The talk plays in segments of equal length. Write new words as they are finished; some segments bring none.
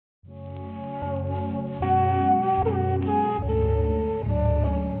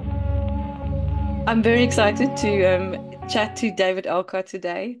I'm very excited to chat to David Olcott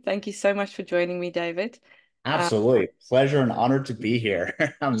today. Thank you so much for joining me, David. Uh, Absolutely. Pleasure and honor to be here.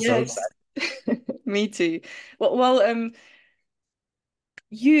 I'm so yes, excited. me too. Well,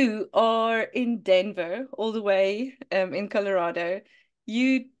 you are in Denver, all the way in Colorado.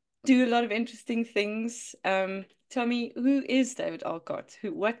 You do a lot of interesting things. Tell me, who is David Olcott?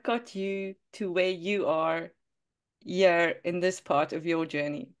 What got you to where you are here in this part of your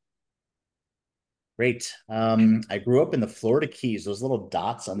journey? Great. I grew up in the Florida Keys, those little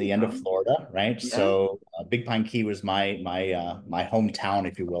dots on the end of Wow. Florida, right? Yeah. So Big Pine Key was my hometown,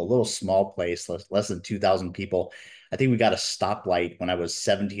 if you will, a little small place, less than 2,000 people. I think we got a stoplight when I was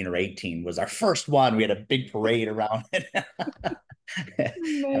 17 or 18, was our first one. We had a big parade around it. And I'm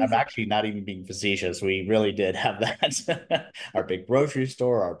Amazing. actually not even being facetious. We really did have that. Our big grocery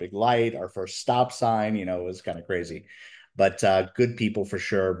store, our big light, our first stop sign, it was kind of crazy. But good people for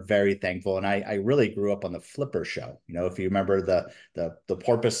sure, very thankful. And I really grew up on the Flipper show. If you remember the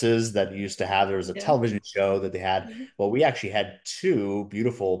porpoises that you used to have, there was a Yeah. television show that they had. Yeah. Well, we actually had two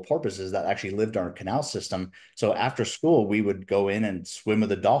beautiful porpoises that actually lived on our canal system. So after school, we would go in and swim with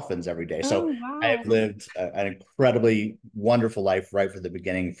the dolphins every day. So Oh, I wow. have lived an incredibly wonderful life right from the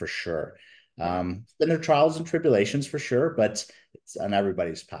beginning for sure. Wow. Been there trials and tribulations for sure, but it's on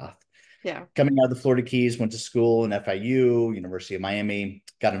everybody's path. Yeah. Coming out of the Florida Keys, went to school in FIU, University of Miami,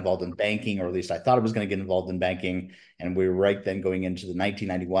 got involved in banking, or at least I thought I was going to get involved in banking. And we were right then going into the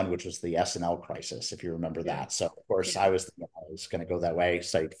 1991, which was the S&L crisis, if you remember Yeah. that. So, of course, Yeah. I was thinking I was going to go that way,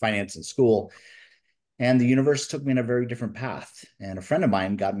 studied finance in school. And the universe took me in a very different path. And a friend of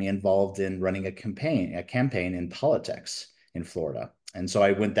mine got me involved in running a campaign in politics in Florida. And so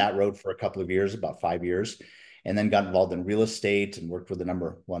I went that road for a couple of years, about 5 years, and then got involved in real estate and worked with the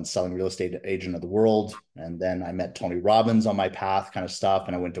number one selling real estate agent of the world. And then I met Tony Robbins on my path, kind of stuff.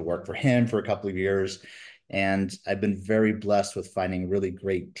 And I went to work for him for a couple of years. And I've been very blessed with finding really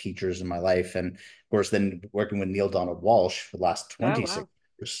great teachers in my life. And of course, then working with Neil Donald Walsh for the last Oh, 26 wow.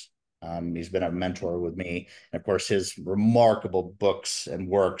 years. He's been a mentor with me. And of course, his remarkable books and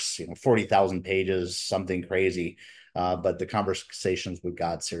works, 40,000 pages, something crazy. But the Conversations with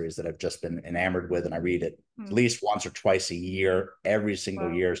God series that I've just been enamored with, and I read it at Mm. least once or twice a year, every single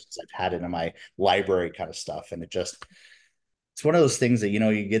Wow. year since I've had it in my library kind of stuff. And it's one of those things that,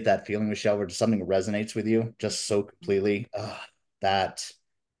 you get that feeling, Michelle, where something resonates with you just so completely. That,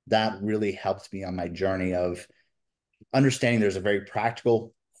 that really helped me on my journey of understanding there's a very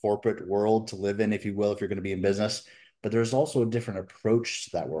practical corporate world to live in, if you will, if you're going to be in business, but there's also a different approach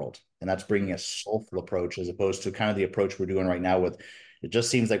to that world. And that's bringing a soulful approach as opposed to kind of the approach we're doing right now with it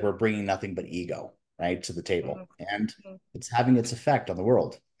just seems like we're bringing nothing but ego, right, to the table. Mm. And Mm. it's having its effect on the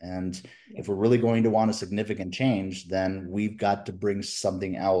world. And Yeah. if we're really going to want a significant change, then we've got to bring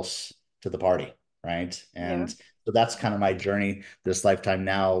something else to the party, right? Yeah. And so that's kind of my journey this lifetime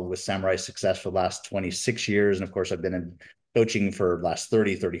now with Samurai Success for the last 26 years. And of course, I've been in coaching for the last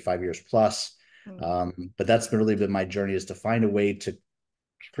 30, 35 years plus. Mm. But that's really been my journey is to find a way to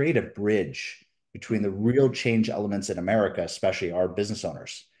create a bridge between Mm. the real change elements in America, especially our business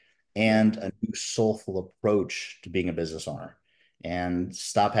owners, Yeah. and a new soulful approach to being a business owner and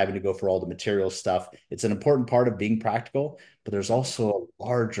stop having to go for all the material stuff. It's an important part of being practical, but there's Mm. also a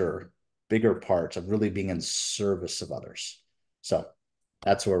larger, bigger part of really being in service of others. So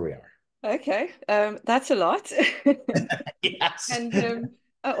that's where we are. Okay. That's a lot. Yes. And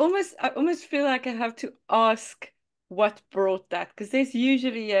I almost feel like I have to ask what brought that, because there's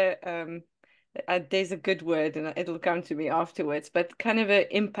usually there's a good word and it'll come to me afterwards, but kind of an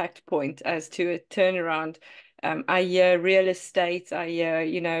impact point as to a turnaround. I hear real estate, I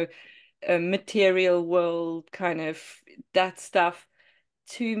hear, a material world, kind of that stuff.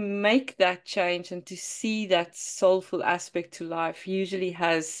 To make that change and to see that soulful aspect to life usually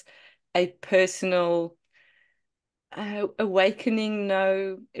has a personal awakening,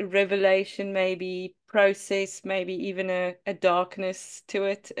 no, revelation, maybe process, maybe even a darkness to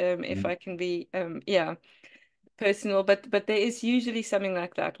it, if I can be, yeah, personal. But there is usually something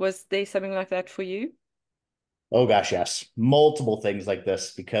like that. Was there something like that for you? Oh gosh, yes. Multiple things like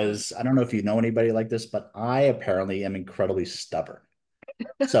this because I don't know if you know anybody like this, but I apparently am incredibly stubborn.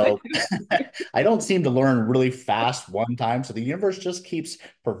 So I don't seem to learn really fast one time. So the universe just keeps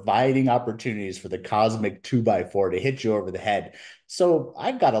providing opportunities for the cosmic two by four to hit you over the head. So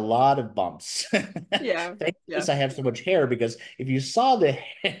I've got a lot of bumps. Yeah, Thank yeah. goodness I have so much hair because if you saw the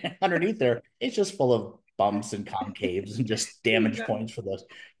underneath there, it's just full of bumps and concaves and just damage Yeah. points for the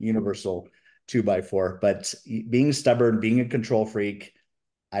universal two by four. But being stubborn, being a control freak,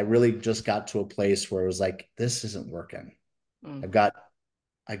 I really just got to a place where it was like, this isn't working. Mm. I've got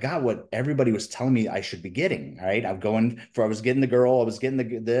I got what everybody was telling me I should be getting. Right. I was getting the girl, I was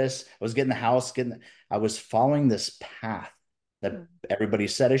getting this, I was getting the house, I was following this path that Mm. everybody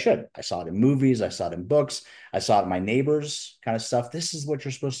said I should. I saw it in movies, I saw it in books, I saw it in my neighbors kind of stuff. This is what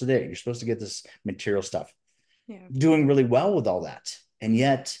you're supposed to do. You're supposed to get this material stuff, Yeah. doing really well with all that. And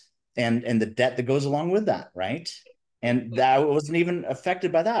yet, and the debt that goes along with that, right? And Yeah. that wasn't even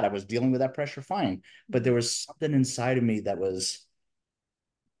affected by that. I was dealing with that pressure fine. But Mm. there was something inside of me that was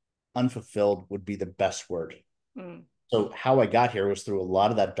unfulfilled, would be the best word. Mm. So how I got here was through a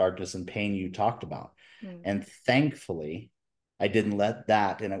lot of that darkness and pain you talked about. Mm. And thankfully, I didn't let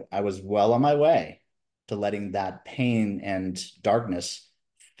that, and I was well on my way to letting that pain and darkness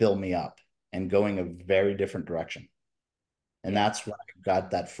fill me up and going a very different direction. And Yeah. that's when I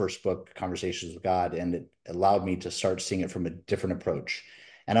got that first book, Conversations with God, and it allowed me to start seeing it from a different approach.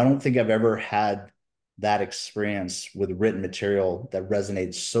 And I don't think I've ever had that experience with written material that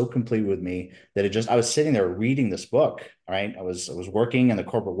resonates so completely with me that I was sitting there reading this book, right? I was working in the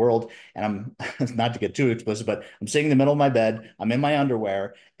corporate world, and I'm not to get too explicit, but I'm sitting in the middle of my bed, I'm in my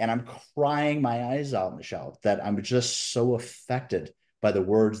underwear, and I'm crying my eyes out, Michelle, that I'm just so affected by the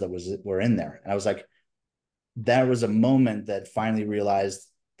words that were in there. And I was like, there was a moment that finally realized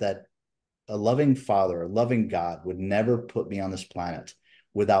that a loving father, a loving God would never put me on this planet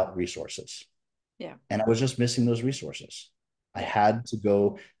without resources. Yeah. And I was just missing those resources. I Yeah. had to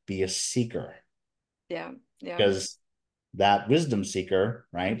go be a seeker, Yeah. Yeah. because that wisdom seeker,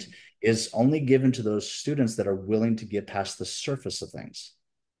 right, Mm. is only given to those students that are willing to get past the surface of things.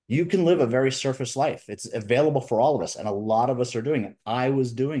 You Mm. can live a very surface life. It's available for all of us. And a lot of us are doing it. I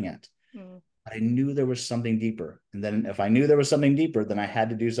was doing it. Mm. But I knew there was something deeper. And then if I knew there was something deeper, then I had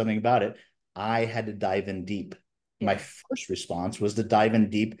to do something about it. I had to dive in deep. My Yeah. first response was to dive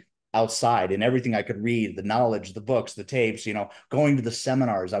in deep outside in everything I could read, the knowledge, the books, the tapes, going to the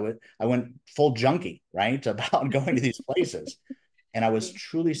seminars. I went full junkie, right? About going to these places. And I was Mm.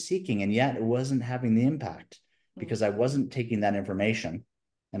 truly seeking, and yet it wasn't having the impact Mm. because I wasn't taking that information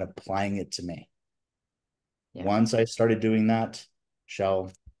and applying it to me. Yeah. Once I started doing that,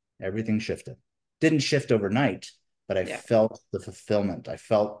 Shell, everything shifted. Didn't shift overnight, but I Yeah. felt the fulfillment. I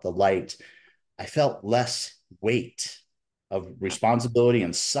felt the light. I felt less weight of Yeah. responsibility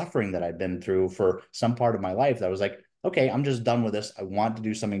and suffering that I've been through for some part of my life. That was like, okay, I'm just done with this. I want to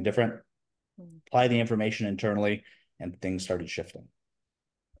do something different, Mm. apply the information internally, and things started shifting.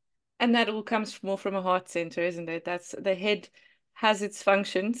 And that all comes more from a heart center, isn't it? That's the head has its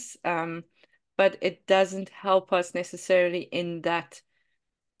functions, but it doesn't help us necessarily in that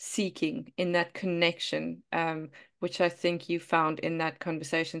seeking, in that connection, which I think you found in that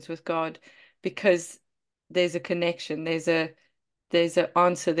conversations with God, because there's a connection, there's an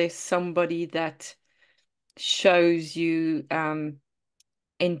answer, there's somebody that shows you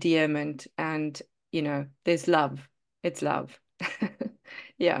endearment, and there's love. It's love.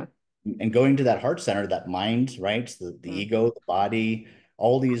 Yeah. And going to that heart center, that mind, right? The Mm. ego, the body,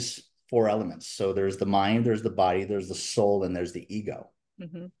 all these four elements. So there's the mind, there's the body, there's the soul, and there's the ego.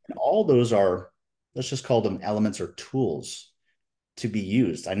 Hmm. And all those are, let's just call them elements or tools to be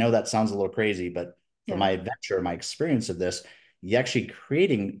used. I know that sounds a little crazy, but from Yeah. my adventure, my experience of this, you actually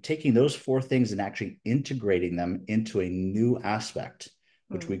taking those four things and actually integrating them into a new aspect,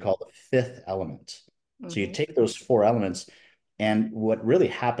 which Mm. we call the fifth element. So you Hmm. take those four elements, and what really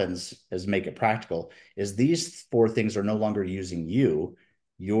happens, is make it practical, is these four things are no longer using you,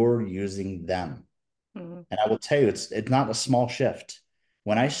 you're using them. Hmm. And I will tell you, it's not a small shift.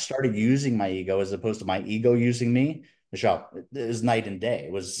 When I started using my ego as opposed to my ego using me, Michelle, it was night and day.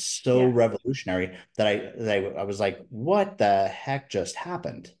 It was so Yeah. revolutionary that I was like, what the heck just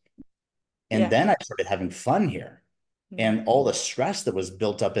happened? And Yeah. then I started having fun here. Mm. And all the stress that was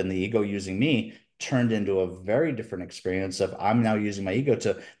built up in the ego using me turned into a very different experience of I'm now using my ego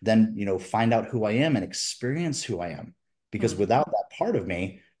to then, find out who I am and experience who I am. Because Mm. without that part of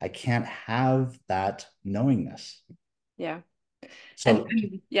me, I can't have that knowingness. Yeah. And So,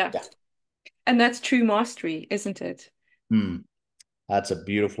 yeah. yeah, And that's true mastery, isn't it? hmm, that's a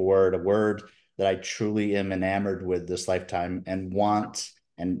beautiful word, a word that I truly am enamored with this lifetime and want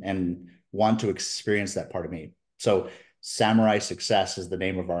to experience that part of me. So, Samurai Success is the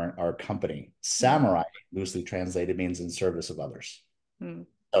name of our company. Mm. Samurai, loosely translated, means in service of others. Mm.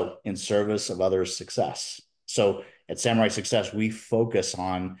 So, in service of others' success. So, at Samurai Success, we focus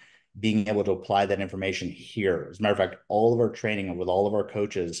on being able to apply that information here. As a matter of fact, all of our training with all of our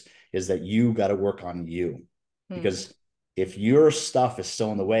coaches is that you got to work on you. Mm. Because if your stuff is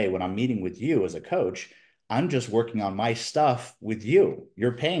still in the way when I'm meeting with you as a coach, I'm just working on my stuff with you.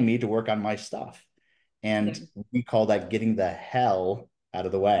 You're paying me to work on my stuff. Yeah. And we call that getting the hell out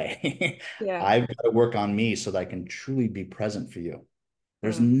of the way. Yeah. I've got to work on me so that I can truly be present for you.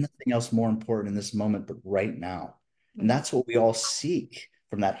 There's Mm. nothing else more important in this moment, but right now. And Mm-hmm. that's what we all seek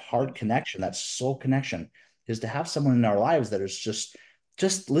from that heart connection, that soul connection, is to have someone in our lives that is just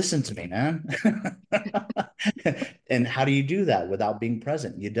listen to me, man. And how do you do that without being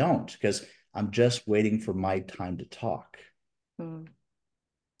present? You don't, because I'm just waiting for my time to talk. Mm.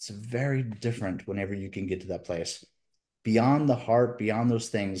 It's very different whenever you can get to that place beyond the heart, beyond those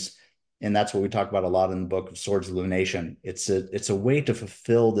things. And that's what we talk about a lot in the book of Swords of Illumination. It's a way to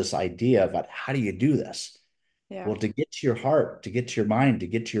fulfill this idea about how do you do this? Yeah. Well, to get to your heart, to get to your mind, to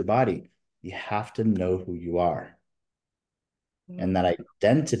get to your body, you have to know who you are. And Mm-hmm. that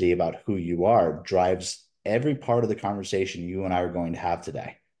identity about who you are drives every part of the conversation you and I are going to have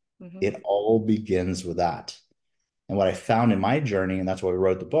today. Mm-hmm. It all begins with that. And what I found in my journey, and that's why we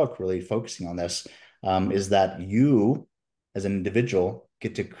wrote the book, really focusing on this, is that you, as an individual,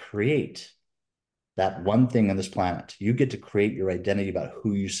 get to create that one thing on this planet. You get to create your identity about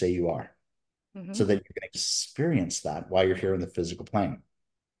who you say you are Mm-hmm. so that you can experience that while you're here in the physical plane.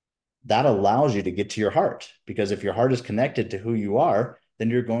 That allows you to get to your heart, because if your heart is connected to who you are, then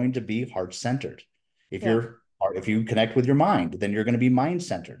you're going to be heart centered. If Yeah. you're if you connect with your mind, then you're going to be mind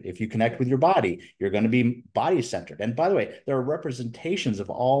centered. If you connect with your body, you're going to be body centered. And by the way, there are representations of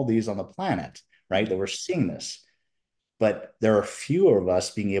all these on the planet, right? That we're seeing this. But there are fewer of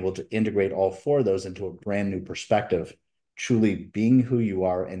us being able to integrate all four of those into a brand new perspective, truly being who you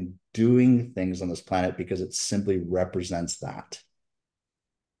are and doing things on this planet because it simply represents that.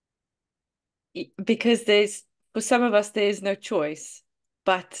 Because for some of us, there is no choice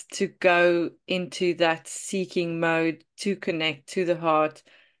but to go into that seeking mode to connect to the heart.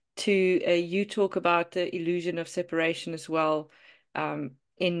 You talk about the illusion of separation as well,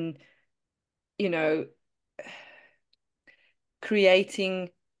 in, you know, creating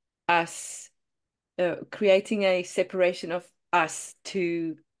us creating a separation of us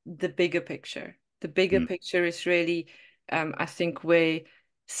to the bigger picture. The bigger Mm. picture is really, I think, where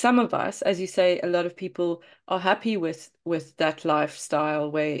some of us, as you say, a lot of people are happy with that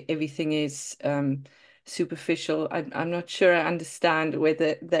lifestyle where everything is superficial. I'm not sure I understand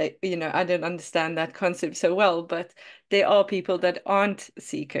whether I don't understand that concept so well, but there are people that aren't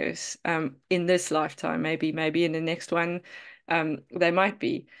seekers in this lifetime. Maybe in the next one, they might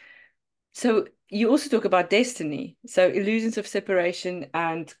be. So you also talk about destiny. So illusions of separation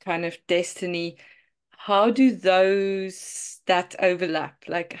and kind of destiny. How do those that overlap?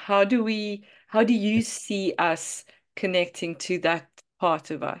 Like how do you see us connecting to that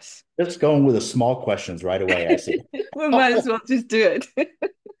part of us? Just going with the small questions right away, I see. We might as well just do it.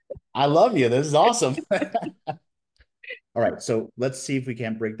 I love you. This is awesome. All right. So let's see if we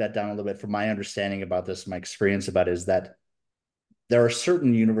can't break that down a little bit. From my understanding about this, my experience about it is that there are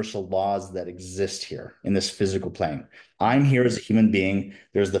certain universal laws that exist here in this physical plane. I'm here as a human being.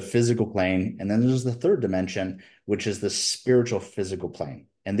 There's the physical plane, and then there's the third dimension, which is the spiritual physical plane.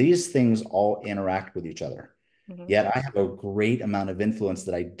 And these things all interact with each other. Mhm. Yet I have a great amount of influence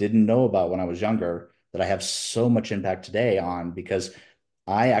that I didn't know about when I was younger, that I have so much impact today on, because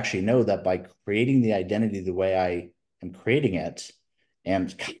I actually know that by creating the identity the way I am creating it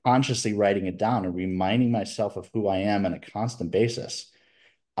and consciously writing it down and reminding myself of who I am on a constant basis,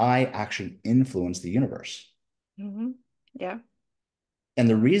 I actually influence the universe. Mhm. Yeah. And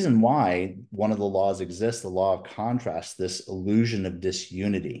the reason why one of the laws exists, the law of contrast, this illusion of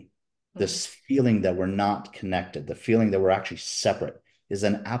disunity, Mhm. this feeling that we're not connected, the feeling that we're actually separate, is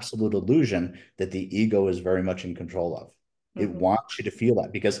an absolute illusion that the ego is very much in control of. It Mhm. wants you to feel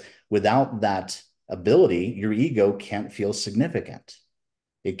that, because without that ability, your ego can't feel significant.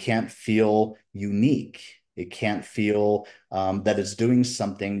 It can't feel unique. It can't feel that it's doing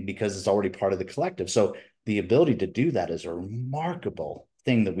something because it's already part of the collective. So the ability to do that is a remarkable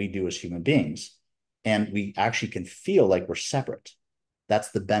thing that we do as human beings. And we actually can feel like we're separate. That's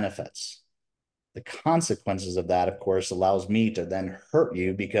the benefits. The consequences of that, of course, allows me to then hurt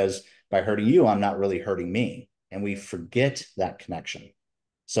you, because by hurting you, I'm not really hurting me. And we forget that connection.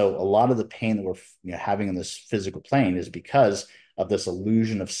 So a lot of the pain that we're having in this physical plane is because of this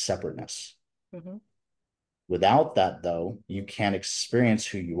illusion of separateness. Mhm. Without that, though, you can't experience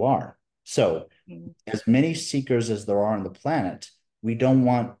who you are. So Mhm. as many seekers as there are on the planet, we don't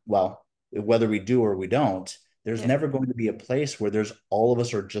want, well, whether we do or we don't, there's Yeah. never going to be a place where there's all of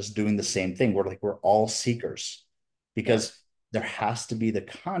us are just doing the same thing. We're all seekers, Yeah. because there has to be the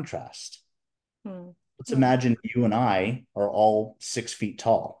contrast. Mm. Let's Mm. imagine you and I are all 6 feet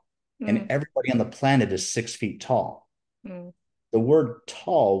tall, and Mm. everybody on the planet is 6 feet tall. Mm. the word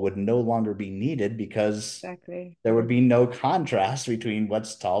tall would no longer be needed because Exactly. there would be no contrast between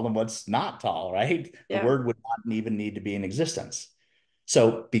what's tall and what's not tall, right? The Yeah. word would not even need to be in existence.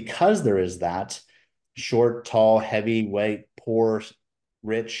 So, because there is that short, tall, heavy, weight, poor,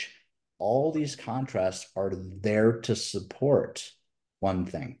 rich, all these contrasts are there to support one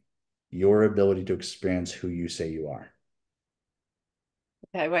thing, your ability to experience who you say you are.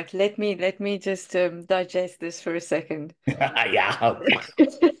 Okay, wait, let me just digest this for a second. Yeah.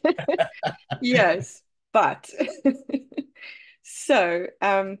 Yes, but so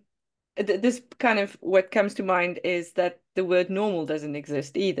this kind of what comes to mind is that the word normal doesn't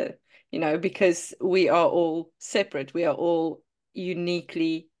exist either, because we are all separate, we are all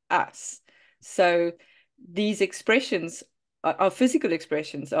uniquely us. So these expressions are physical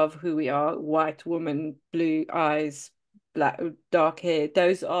expressions of who we are: white woman, blue eyes, black, dark hair.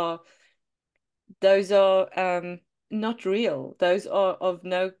 Those are not real. Those are of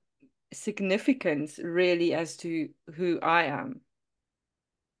no significance really as to who I am,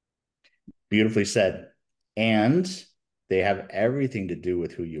 Beautifully said. And they have everything to do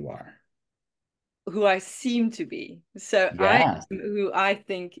with who you are. who I seem to be. So I Yeah. am who I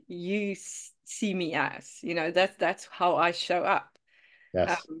think you see me as. That's how I show up.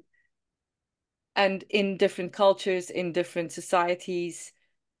 Yes. Um, and in different cultures, in different societies,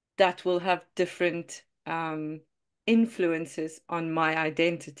 that will have different influences on my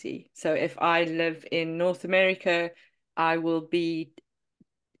identity. So if I live in North America, I will be,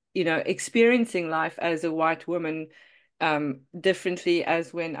 experiencing life as a white woman differently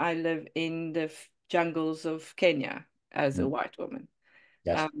as when I live in the jungles of Kenya as a white woman.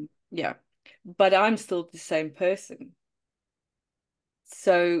 Yes. Yeah, but I'm still the same person.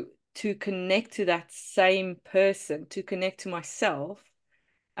 So to connect to that same person, to connect to myself,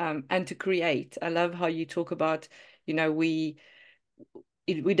 and to create. I love how you talk about, we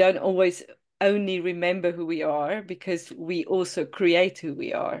don't always only remember who we are because we also create who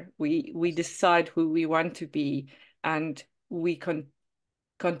we are. We decide who we want to be, and we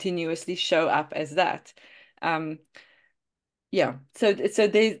continuously show up as that. Um, yeah. So there's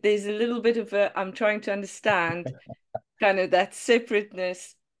a little bit of a, I'm trying to understand kind of that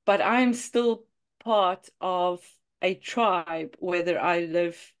separateness, but I'm still part of a tribe, whether I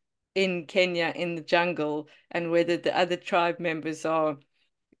live in Kenya in the jungle and whether the other tribe members are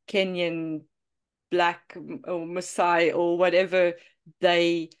Kenyan, Black, or Maasai, or whatever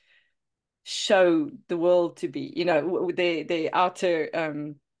they show the world to be, their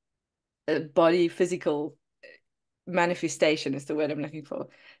outer body physical manifestation is the word I'm looking for.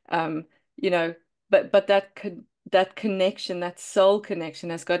 Um, you know, but that connection, that soul connection,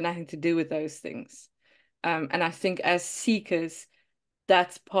 has got nothing to do with those things. And I think as seekers,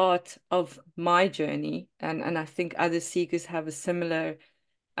 that's part of my journey, and I think other seekers have a similar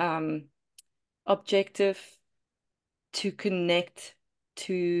um, objective to connect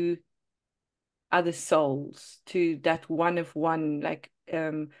to other souls, to that one of one. Like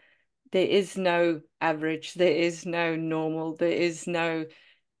there is no average, there is no normal, there is no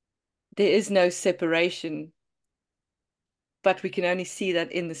separation, but we can only see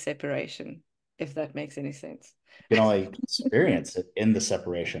that in the separation, if that makes any sense. You can only experience it in the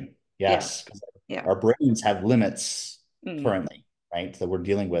separation. Yeah, Yes, because yeah. our brains have limits Mm, currently, right, that we're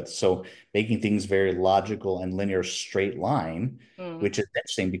dealing with. So making things very logical and linear straight line, mm. which is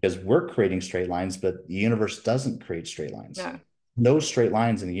interesting because we're creating straight lines, but the universe doesn't create straight lines. No, No straight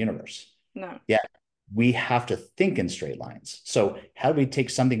lines in the universe. no. Yeah, we have to think in straight lines. So how do we take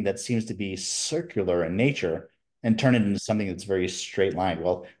something that seems to be circular in nature and turn it into something that's very straight line?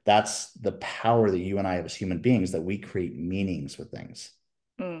 Well, that's the power that you and I have as human beings, that we create meanings with things.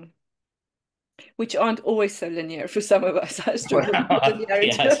 Mm. Which aren't always so linear for some of us. I struggle with the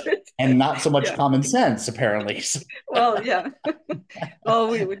linearity Yes. of it. And not so much Yeah. common sense, apparently. So, Well, yeah.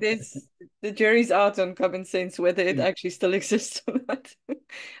 Well, there's the jury's out on common sense whether it actually still exists or not.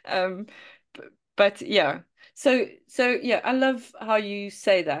 Um, but yeah. So yeah, I love how you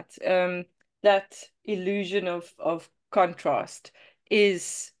say that. That illusion of contrast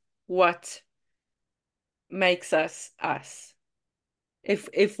is what makes us us.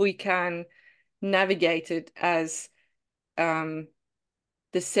 If we can navigate it as um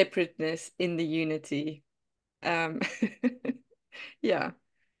the separateness in the unity. Um yeah.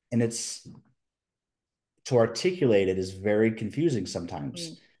 and it's to articulate it is very confusing Mm,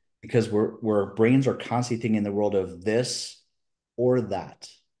 sometimes because our brains are constantly thinking in the world of this or that.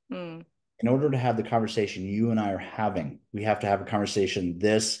 mm, In order to have the conversation you and I are having, we have to have a conversation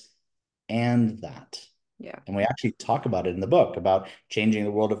this and that. yeah. And we actually talk about it in the book about changing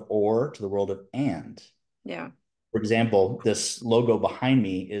the world of or to the world of and. Yeah. For example, this logo behind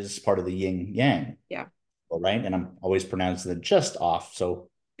me is part of the yin yang, Yeah. right? And I'm always pronouncing it just off, so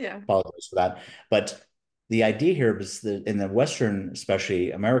Yeah. apologize for that. But the idea here is that in the Western,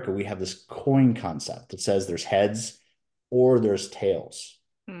 especially America, we have this coin concept that says there's heads or there's tails.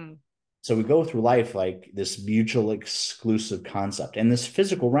 Mm. So we go through life like this mutual exclusive concept. In this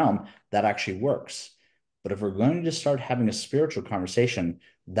physical realm, that actually works. But if we're going to start having a spiritual conversation,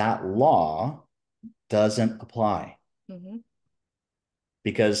 that law doesn't apply. Mm-hmm.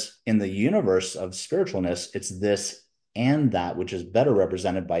 Because in the universe of spiritualness, it's this and that, which is better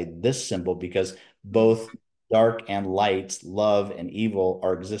represented by this symbol, because Mm. both dark and light, love and evil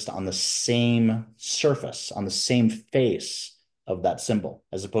are exist on the same surface, on the same face of that symbol,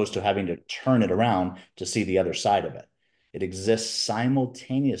 as opposed to having to turn it around to see the other side of it. It exists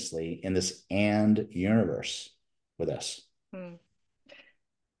simultaneously in this and universe with us. Mm.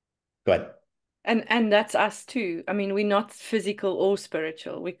 Go ahead. And that's us too. I mean, we're not physical or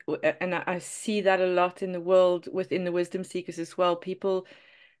spiritual. And I see that a lot in the world within the wisdom seekers as well. People,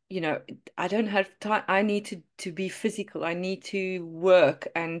 I don't have time. I need to be physical. I need to work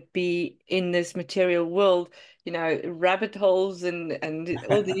and be in this material world, rabbit holes and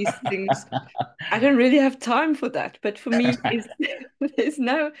all these things. I don't really have time for that. But for me, is there's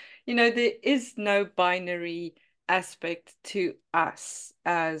no, there is no binary aspect to us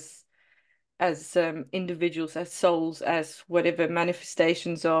as individuals, as souls, as whatever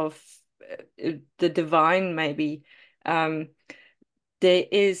manifestations of the divine, maybe. Um, there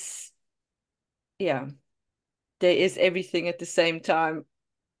is, yeah, there is everything at the same time,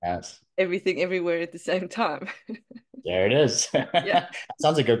 Yes. everything everywhere at the same time. There it is. Yeah.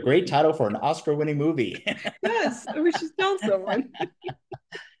 Sounds like a great title for an Oscar-winning movie. Yes, we should tell someone.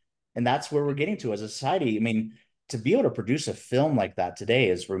 And that's where we're getting to as a society. I mean, to be able to produce a film like that today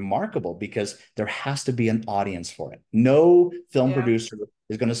is remarkable because there has to be an audience for it. No film Yeah. producer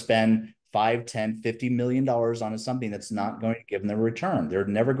is going to spend 5, 10, $50 million on something that's not going to give them a return. They're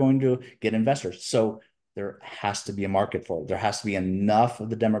never going to get investors. So there has to be a market for it. There has to be enough of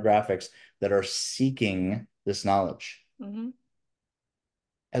the demographics that are seeking this knowledge. Mm-hmm.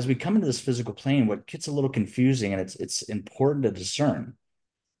 As we come into this physical plane, what gets a little confusing, and it's important to discern.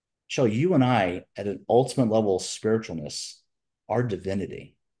 Shall you and I, at an ultimate level of spiritualness, are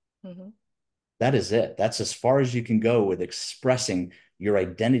divinity. Mm-hmm. That is it. That's as far as you can go with expressing your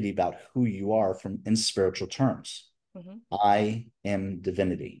identity about who you are from in spiritual terms. Mm-hmm. I am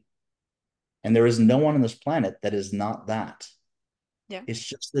divinity. And there is no one on this planet that is not that. Yeah. It's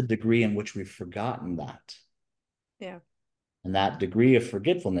just the degree in which we've forgotten that. Yeah. And that degree of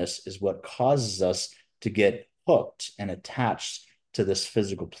forgetfulness is what causes us to get hooked and attached to this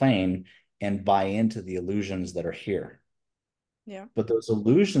physical plane and buy into the illusions that are here. Yeah. But those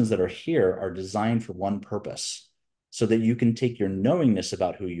illusions that are here are designed for one purpose, so that you can take your knowingness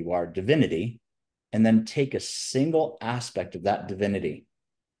about who you are, divinity, and then take a single aspect of that divinity,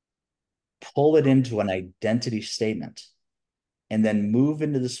 pull it into an identity statement, and then move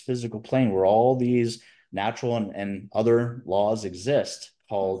into this physical plane where all these natural and other laws exist,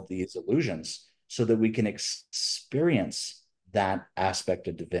 Mm-hmm. called these illusions, so that we can experience that aspect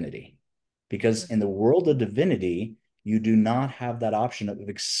of divinity. Because in the world of divinity, you do not have that option of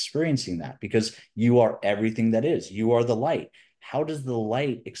experiencing that because you are everything that is. You are the light. How does the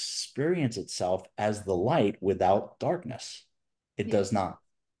light experience itself as the light without darkness? It Yeah. does not.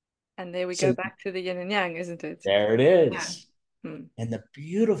 And there we go So back to the yin and yang, isn't it? there it Yeah. is. Mm. And the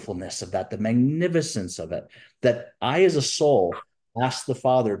beautifulness of that, the magnificence of it, that I, as a soul, asked the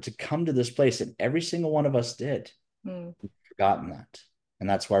Father to come to this place, and every single one of us did. Mm. We've forgotten that. And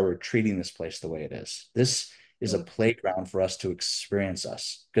that's why we're treating this place the way it is. This is a Mm. playground for us to experience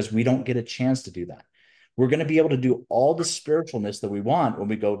us because we don't get a chance to do that. We're going to be able to do all the spiritualness that we want when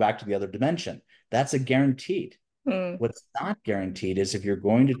we go back to the other dimension. That's a guaranteed. Mm. What's not guaranteed is if you're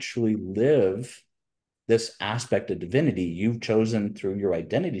going to truly live this aspect of divinity you've chosen through your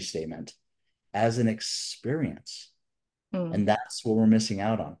identity statement as an experience. Mm. And that's what we're missing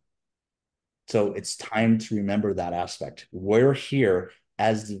out on. So it's time to remember that aspect. We're here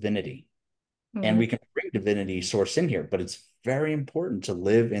as divinity, and Mm. we can bring divinity source in here, but it's very important to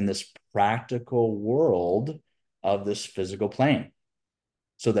live in this practical world of this physical plane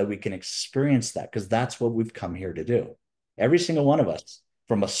so that we can experience that, because that's what we've come here to do. Every single one of us,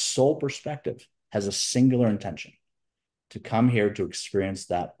 from a soul perspective, has a singular intention to come here to experience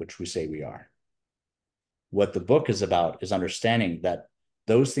that which we say we are. What the book is about is understanding that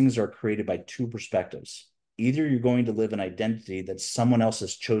those things are created by two perspectives. Either you're going to live an identity that someone else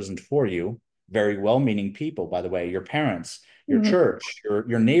has chosen for you, very well-meaning people, by the way, your parents, your Mhm. church,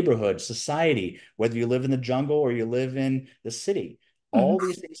 your neighborhood, society, whether you live in the jungle or you live in the city, all Mhm.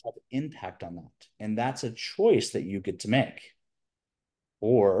 these things have impact on that. And that's a choice that you get to make.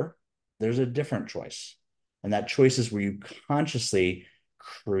 Or there's a different choice. And that choice is where you consciously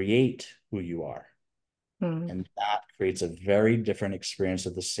create who you are. Mhm. And that creates a very different experience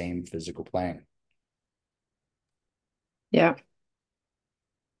of the same physical plane. Yeah.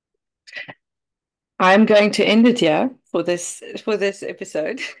 I'm going to end it here for this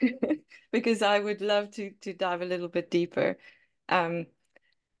episode because I would love to dive a little bit deeper. Um,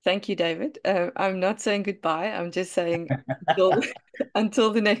 Thank you, David. I'm not saying goodbye. I'm just saying until,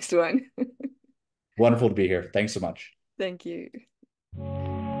 until the next one. Wonderful to be here. Thanks so much. Thank you.